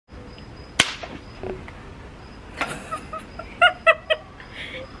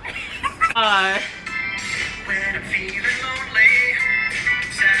When I'm feeling lonely,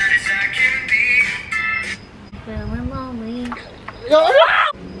 sad as I can be. Feeling lonely.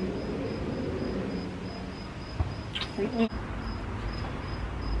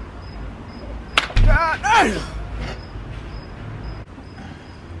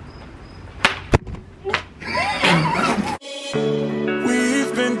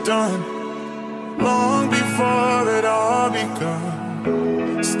 We've been done long before it all begun.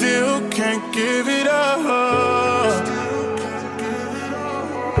 Still can't give it up.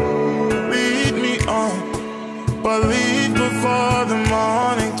 Lead me on, but leave before the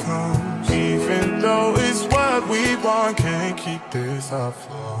morning comes. Even though it's what we want, can't keep this up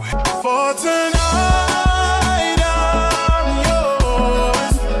for tonight. I'm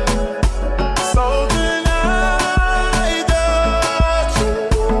yours. So tonight, the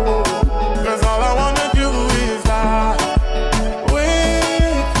truth. 'Cause all I wanna do is lie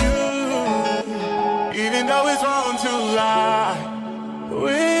with you. Even though it's wrong to lie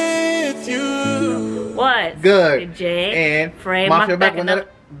with you. What? Good. Jay And Frame Mafia back with another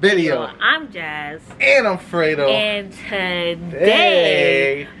video. I'm Jazz. And I'm Fredo. And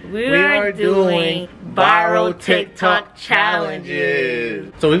today we are doing viral TikTok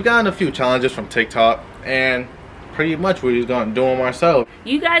challenges. So we've gotten a few challenges from TikTok, and pretty much we're just gonna do them ourselves.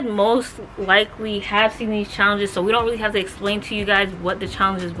 You guys most likely have seen these challenges, so we don't really have to explain to you guys what the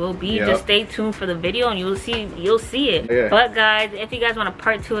challenges will be. Yep. Just stay tuned for the video and you'll see it. Yeah. But guys, if you guys want a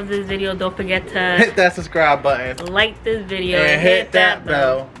part 2 of this video, don't forget to Hit that subscribe button like this video and hit that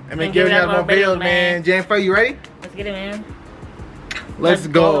bell. And then give it out more videos, man. Jane Frey, you ready? Let's get it, man. Let's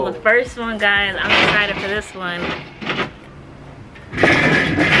go. The first one, guys. I'm excited for this one.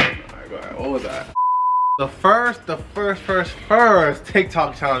 Alright, go ahead. What was that? The first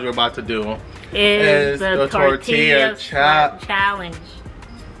TikTok challenge we're about to do is the tortilla challenge.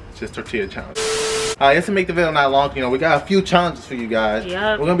 It's just tortilla challenge. Just to make the video not long, you know, we got a few challenges for you guys.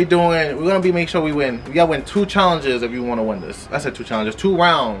 Yep. We're gonna be make sure we win. We gotta win 2 challenges if you want to win this. I said 2 challenges, 2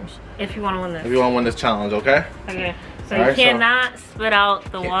 rounds. If you want to win this. If you want to win this challenge, okay? Okay. So All you right, cannot spit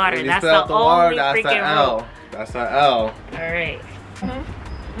out the water. If you That's spit out the water, only that's freaking an L. rule. That's an L. All right.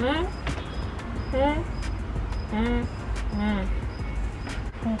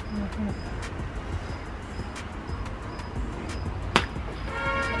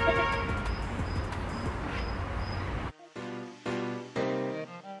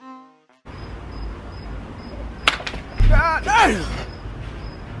 God damn.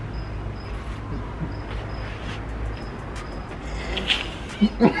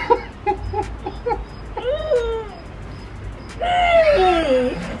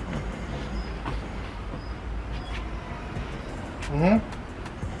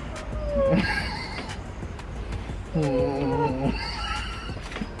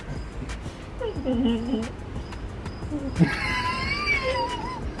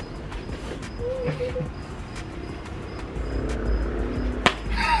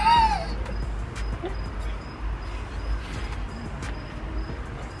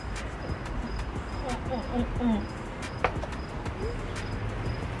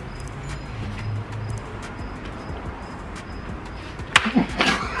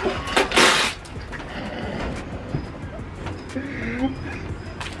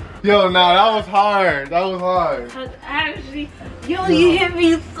 Yo, nah, that was hard. That was hard. Actually, yo, you hit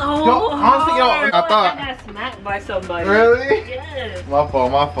me so honestly, hard. I thought I got smacked by somebody. Really? Yes. My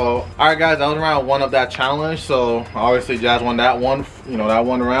fault, my fault. Alright guys, that was round 1 of that challenge. So obviously Jazz won that one, you know, that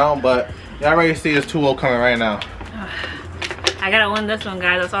one round. But y'all ready to see this 2-0 coming right now. I gotta win this one,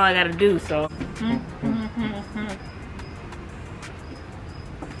 guys. That's all I gotta do, so.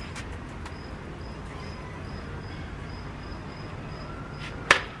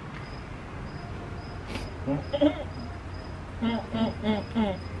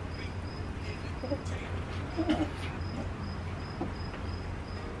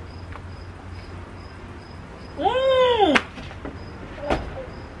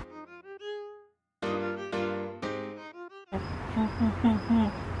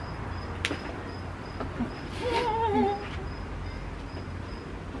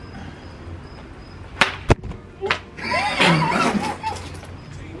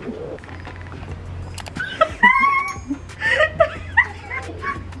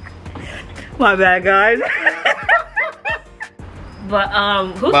 My bad, guys. But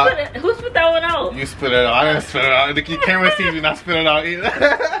who spit that one out? You spit it out. I didn't spit it out. The camera sees me not spit it out either.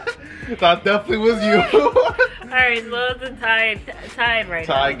 That definitely was you. Alright, so it's a tied right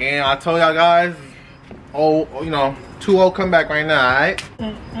now. Tie game. I told y'all guys. Oh, you know, 2-0 comeback right now, alright?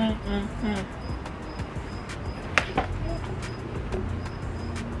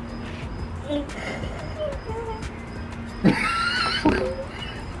 God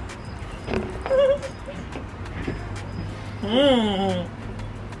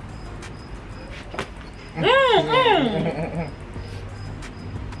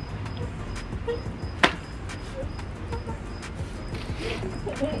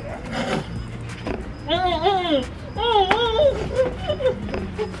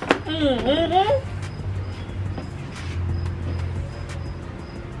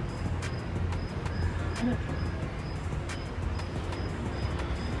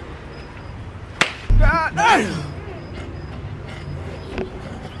damn.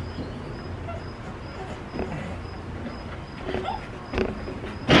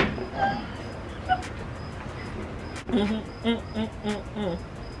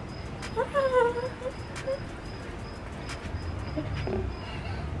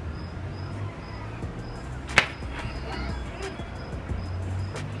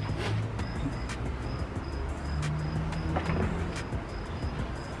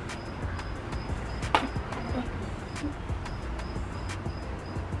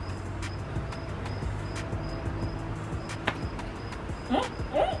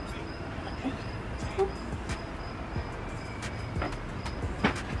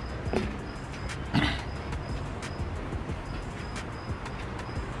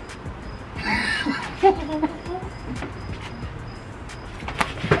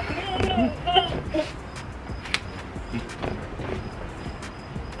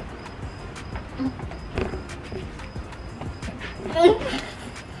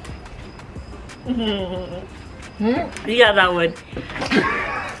 You got that one.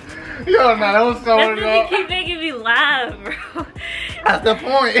 Yo, man, that was so That's good. because you keep making me laugh, bro. That's the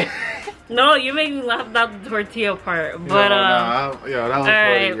point. No, you're making me laugh about the tortilla part. But yo, that was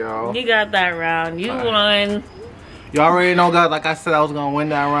funny, yo. You got that round. You won. You already know, guys. Like I said, I was gonna win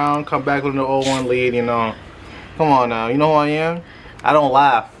that round. Come back with an 0-1 lead. You know. Come on now. You know who I am? I don't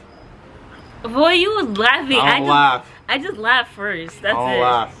laugh. Boy, you was laughing. I don't laugh. I just laughed first. That's it. I don't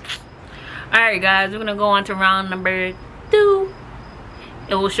laugh. Alright, guys. We're gonna go on to round number 2.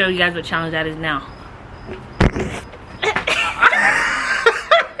 And we'll show you guys what challenge that is now.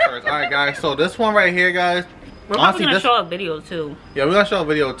 Alright, guys. So this one right here, guys. We're probably gonna show a video too. Yeah, we're gonna show a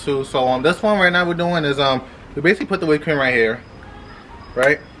video too. So this one right now we're doing is we basically put the whipped cream right here,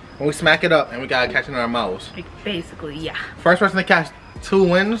 right? And we smack it up and we gotta catch it in our mouths. Like, basically, yeah. First person to catch 2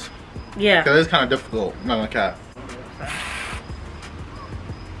 wins. Yeah. Cause it's kind of difficult. I'm not gonna cap.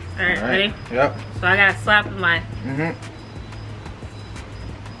 Alright, ready? Yep. So I gotta slap my.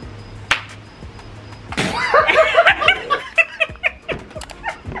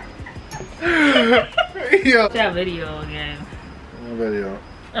 Yo. That video again. What video?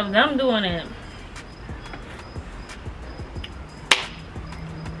 Of them doing it.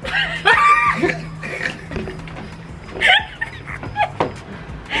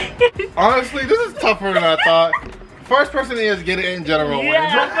 Honestly, this is tougher than I thought. First person is get it in general.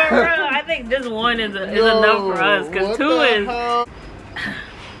 Yeah, for real. I think this one is enough for us because 2 is.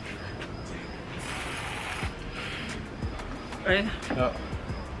 Right? Yep.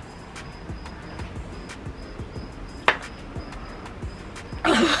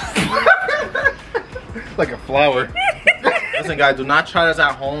 Like a flower. Listen, guys, do not try this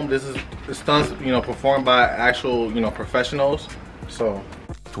at home. This is stunts, you know, performed by actual, you know, professionals. So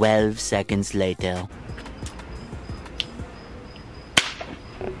 12 seconds later.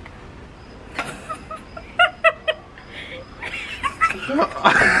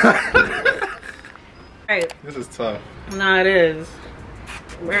 Right. This is tough. Nah, it is.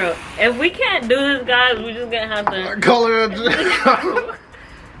 Bro, if we can't do this, guys, we're just gonna have to Color it.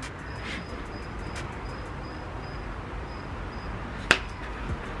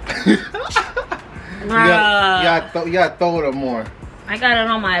 You gotta throw it up more. I got it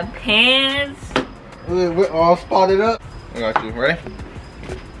on my pants. We're all spotted up. I got you. Ready?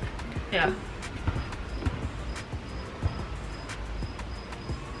 Yeah.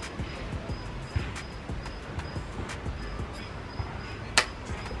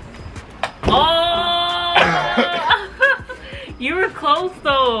 Oh! You were close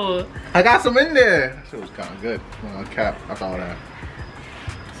though. I got some in there. That shit was kind of good. Cap. I thought that.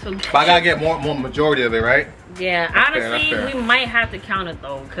 So, but I gotta get more majority of it, right? Yeah. That's honestly, fair. we might have to count it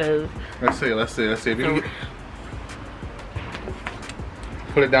though, cause. Let's see. If you can get,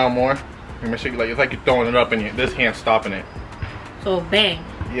 put it down more. And make sure it's like you're throwing it up and this hand's stopping it. So bang.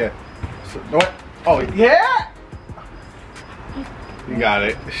 Yeah. So, what? Oh yeah. You got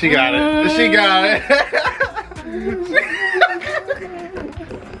it. She got it. She got it.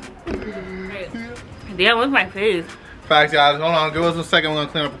 Yeah, with my face. Facts, guys. Hold on. Give us a second. We're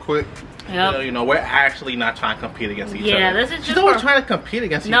gonna clean up quick. Yep. You know, we're actually not trying to compete against each other. Yeah, this is just She's always trying to compete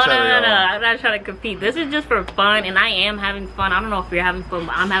against each other. No. I'm not trying to compete. This is just for fun, and I am having fun. I don't know if you're having fun,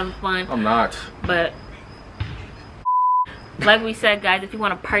 but I'm having fun. I'm not. But like we said, guys, if you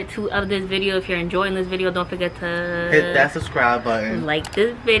want a part 2 of this video, if you're enjoying this video, don't forget to hit that subscribe button, like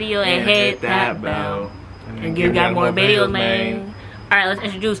this video, and hit that bell. And you got more videos, man. Alright, let's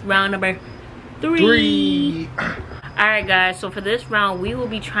introduce round number 3. Alright, guys, so for this round, we will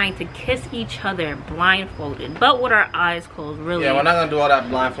be trying to kiss each other blindfolded, but with our eyes closed, really. Yeah, we're not going to do all that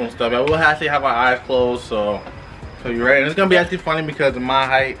blindfold stuff. We'll actually have our eyes closed, so you ready? And it's going to be actually funny because of my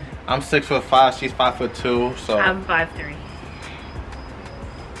height. I'm 6'5", she's 5'2", so. I'm 5'3".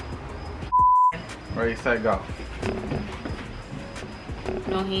 Ready, set, go.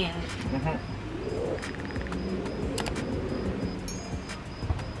 No hands.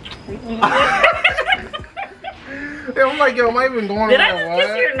 Yeah, I'm like, yo, am I even going Did around? I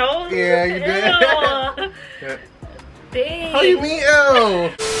just kiss your nose? Yeah, you did. Yeah. Dang. How you mean,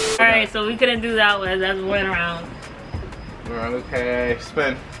 ew? Alright, so we couldn't do that one. That's one round. Okay,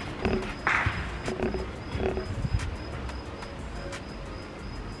 spin.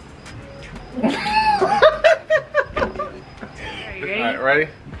 Alright, ready?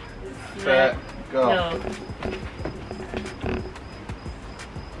 Set, go.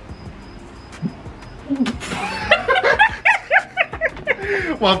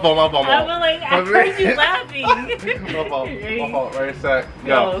 My fault. I was like, I heard you laughing. My fault. Ready, set,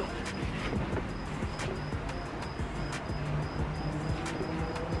 go.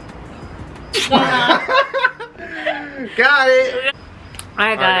 Got it.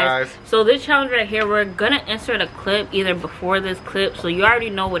 Alright, guys. So this challenge right here, we're gonna insert a clip either before this clip, so you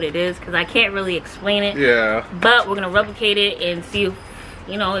already know what it is because I can't really explain it. Yeah. But we're gonna replicate it and see if,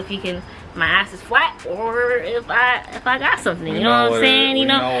 you know, if you can. My ass is flat, or if I got something. You know what I'm saying? You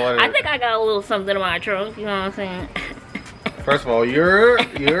know, I think I got a little something in my trunk. You know what I'm saying? First of all, you're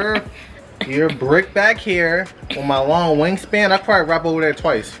brick back here with my long wingspan. I probably wrap over there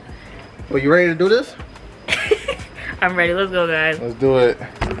twice. But you ready to do this? I'm ready. Let's go, guys. Let's do it.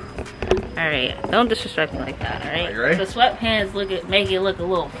 All right, don't disrespect me like that. All right. Are you ready? The sweatpants make it look a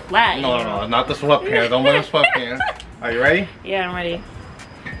little flat. No, not the sweatpants. Don't wear the sweatpants. Are you ready? Yeah, I'm ready.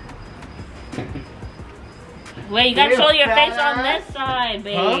 Wait, you gotta show your face on this side,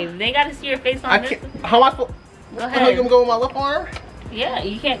 babe. Huh? They gotta see your face on this side. How am I supposed? Go ahead. You gonna go with my left arm? Yeah,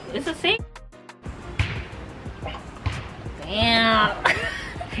 you can't. It's the same. Damn.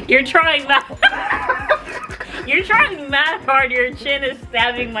 You're trying mad. You're trying mad hard. Your chin is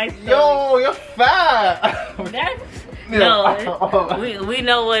stabbing my stomach. Yo, you're fat. That's no. We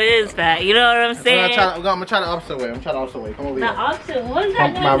know what is fat. You know what I'm saying? I'm gonna try the opposite way. Come over here. The opposite. What is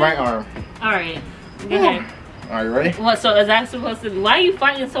that? My right arm. All right. Go ahead. Are you ready? What? So is that supposed to be? Why are you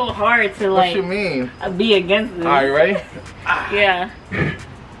fighting so hard to like? What you mean? Be against this? Are you ready? Yeah.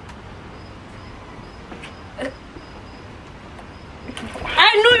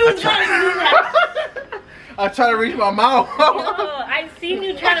 I knew you was trying to do that. I try to reach my mouth. Yo, I seen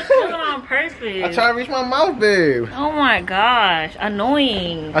you try to kill it on purpose. I try to reach my mouth, babe. Oh my gosh,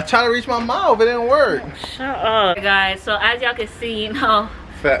 annoying. I try to reach my mouth, it didn't work. Shut up, guys. So as y'all can see, you know.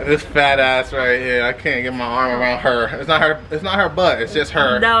 This fat ass right here. I can't get my arm around her. It's not her butt. It's just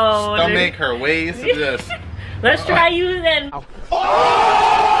her stomach, her waist. Just. Let's try you then.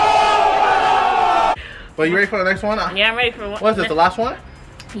 But you ready for the next one? Yeah, I'm ready for one. What is this? The last one?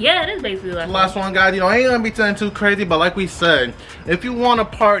 Yeah, it is basically the last one, guys. You know, I ain't gonna be telling too crazy, but like we said, if you want a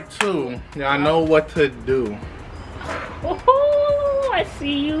part 2, I know what to do. Oh, I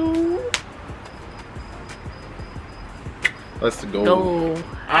see you. Let's go.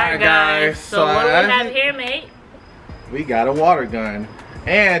 Alright, guys. So what do we have here, mate? We got a water gun.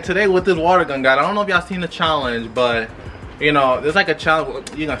 And today with this water gun, guys, I don't know if y'all seen the challenge, but you know, there's like a challenge.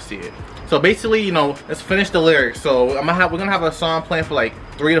 You're gonna see it. So basically, you know, let's finish the lyrics. So we're gonna have a song playing for like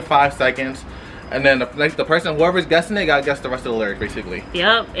 3 to 5 seconds, and then the person, whoever's guessing it, gotta guess the rest of the lyrics, basically.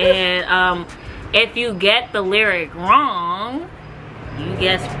 Yep. And if you get the lyric wrong, you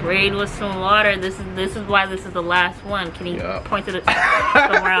get sprayed with some water. This is why this is the last one. Can you point to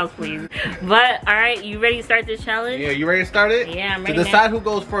somewhere else, please? But all right, you ready to start this challenge? Yeah, you ready to start it? Yeah, I'm ready. To decide who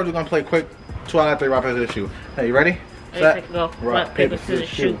goes first, we're gonna play quick 2 out of 3 rock paper scissors shoot. Hey, you ready? Set, go. Rock paper scissors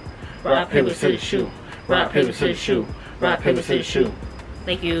shoot. Rock paper scissors shoot. Rock paper scissors shoot. Rock paper scissors shoot.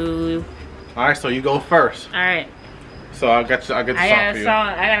 Thank you. All right, so you go first. All right. So I get the song for you.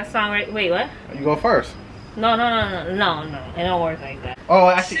 I got a song right. Wait, what? You go first. No. It don't work like that. Oh,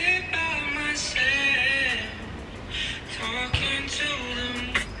 actually.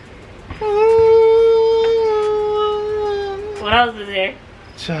 What else is there?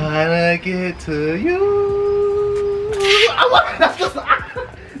 Trying to get to you. That's the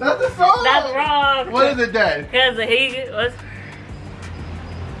song. That's wrong. What is it then? Because he was.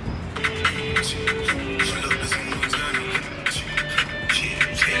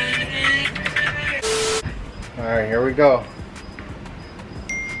 Alright, here we go.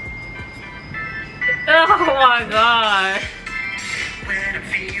 Oh my god. When I'm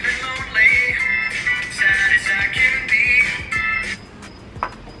feeling lonely, sad as I can be.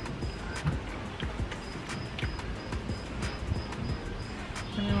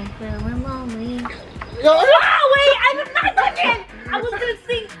 I'm feeling lonely. Yo, Oh wait, I was not done yet. I was gonna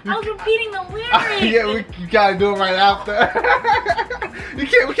sing. I was repeating the lyrics. yeah, you gotta do it right after. We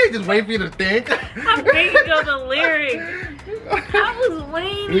can't just wait for you to think. I'm thinking of the lyrics. I was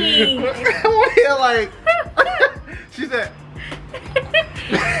waiting. We're like, she said,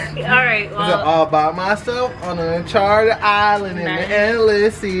 Alright, well. all by myself on an uncharted island in the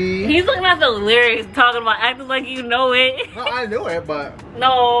endless sea. He's looking at the lyrics, talking about acting like you know it. No, I knew it, but.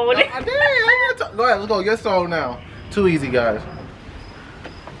 No. I did. Go ahead, let's go. Your song now. Too easy, guys.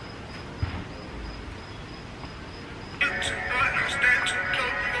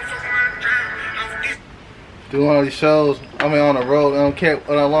 Doing all these shows, I'm on the road. I don't care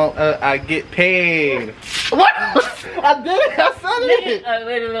what how long I get paid. What? I did it. I said it.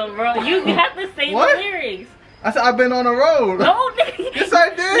 Wait a little, bro. You have to say What? the lyrics. I said I've been on the road. No, nigga. Yes, I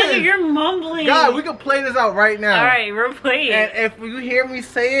did. Nigga, you're mumbling. God, we can play this out right now. Alright, we're playing. And if you hear me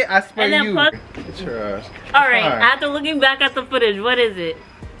say it, I swear And then you. Get your ass. Alright, after looking back at the footage, what is it?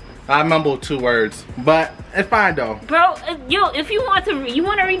 I mumbled 2 words, but it's fine though. Bro, yo, if you want to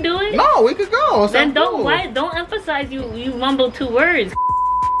redo it? No, we could go. Then cool. don't emphasize you mumbled 2 words.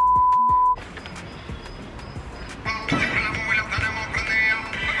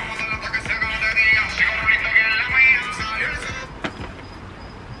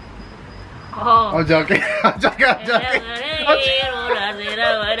 Oh. I'm joking. I'm joking. I'm joking.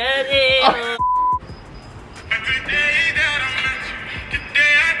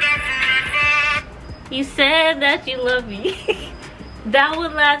 You said that you love me. that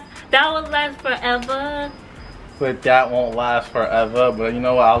would last forever. But that won't last forever. But you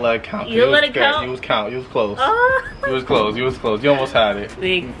know what? I'll let it count. You let it count? You was count. You was close. Oh. You was close. You was close. You almost had it. Like,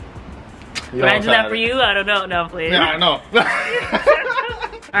 You can I almost do that had for it. you? I don't know. No, please. Yeah, I know.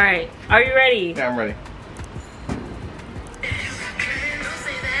 Alright, are you ready? Yeah, I'm ready.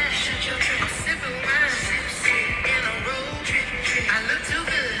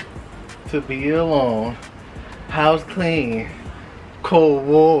 To be alone, house clean, cold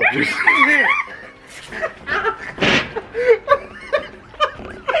war. You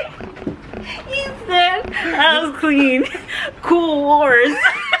said house clean, cool wars.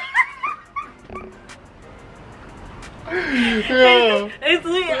 Yeah.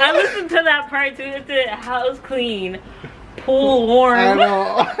 I listened to that part too. It said house clean, pool warm. I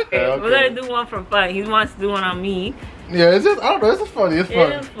know. Okay, we're gonna do one for fun. He wants to do one on me. Yeah, it's just, I don't know, it's just funny. It's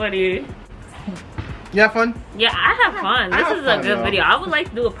fun. It is funny. You have fun? Yeah, I have fun. This have is fun, a good yo. video. I would like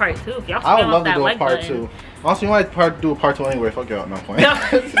to do a part 2 if y'all I would spin love off to that do a like part button. 2. Also, you might do a part 2 anyway. Fuck y'all, not playing.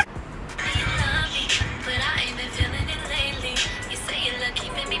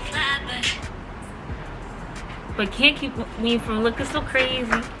 But can't keep me from looking so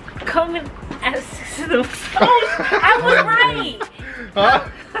crazy. Coming at 6 in the morning. Oh, I was right. Huh?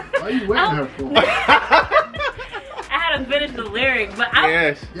 Why are you waiting her for? I had to finish the lyric, but I.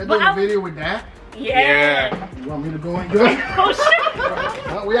 Yes. You're But doing I a video with that? Yeah. You want me to go and do it? Oh shit.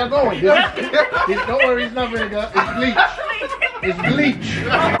 Well, we are going. Don't worry, it's not vinegar. It's bleach. It's bleach.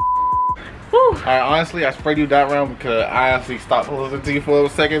 Whew. Alright, honestly, I sprayed you that round because I honestly stopped listening to you for a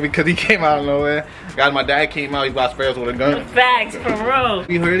second because he came out of nowhere. Guys, my dad came out, he got sprayed us with a gun. Facts, for real.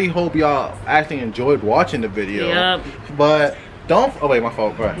 We really hope y'all actually enjoyed watching the video. Yep. But don't, oh wait, my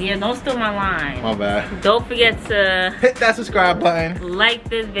fault, bro. Yeah, don't steal my line. My bad. Don't forget to Hit that subscribe button. like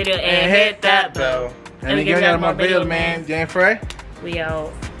this video and hit that bell. And again, got my video, man, Jan Frey. We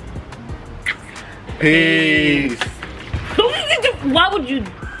out. Peace. Why would you?